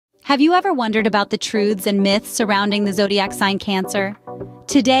Have you ever wondered about the truths and myths surrounding the zodiac sign Cancer?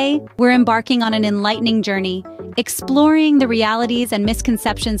 Today, we're embarking on an enlightening journey, exploring the realities and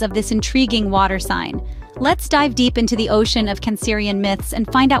misconceptions of this intriguing water sign. Let's dive deep into the ocean of Cancerian myths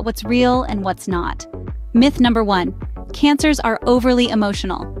and find out what's real and what's not. Myth number 1. Cancers are overly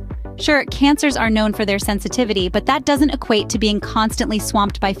emotional. Sure, Cancers are known for their sensitivity, but that doesn't equate to being constantly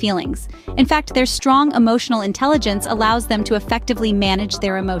swamped by feelings. In fact, their strong emotional intelligence allows them to effectively manage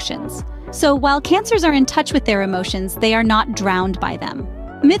their emotions. So while Cancers are in touch with their emotions, they are not drowned by them.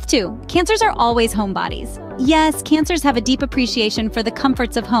 Myth 2. Cancers are always homebodies. Yes, Cancers have a deep appreciation for the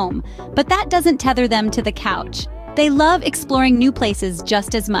comforts of home, but that doesn't tether them to the couch. They love exploring new places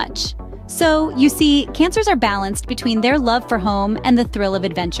just as much. So, you see, Cancers are balanced between their love for home and the thrill of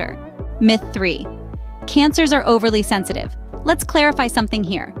adventure. Myth 3. Cancers are overly sensitive. Let's clarify something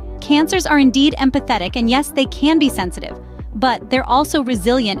here. Cancers are indeed empathetic, and yes, they can be sensitive, but they're also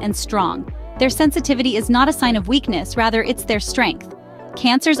resilient and strong. Their sensitivity is not a sign of weakness, rather it's their strength.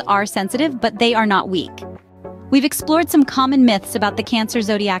 Cancers are sensitive, but they are not weak. We've explored some common myths about the Cancer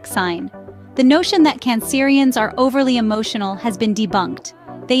zodiac sign. The notion that Cancerians are overly emotional has been debunked.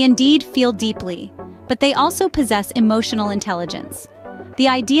 They indeed feel deeply, but they also possess emotional intelligence. The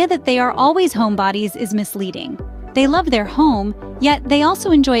idea that they are always homebodies is misleading. They love their home, yet they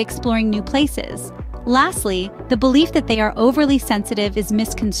also enjoy exploring new places. Lastly, the belief that they are overly sensitive is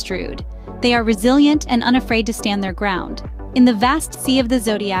misconstrued. They are resilient and unafraid to stand their ground. In the vast sea of the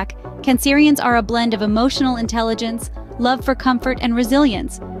zodiac, Cancerians are a blend of emotional intelligence, love for comfort, and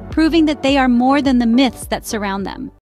resilience, proving that they are more than the myths that surround them.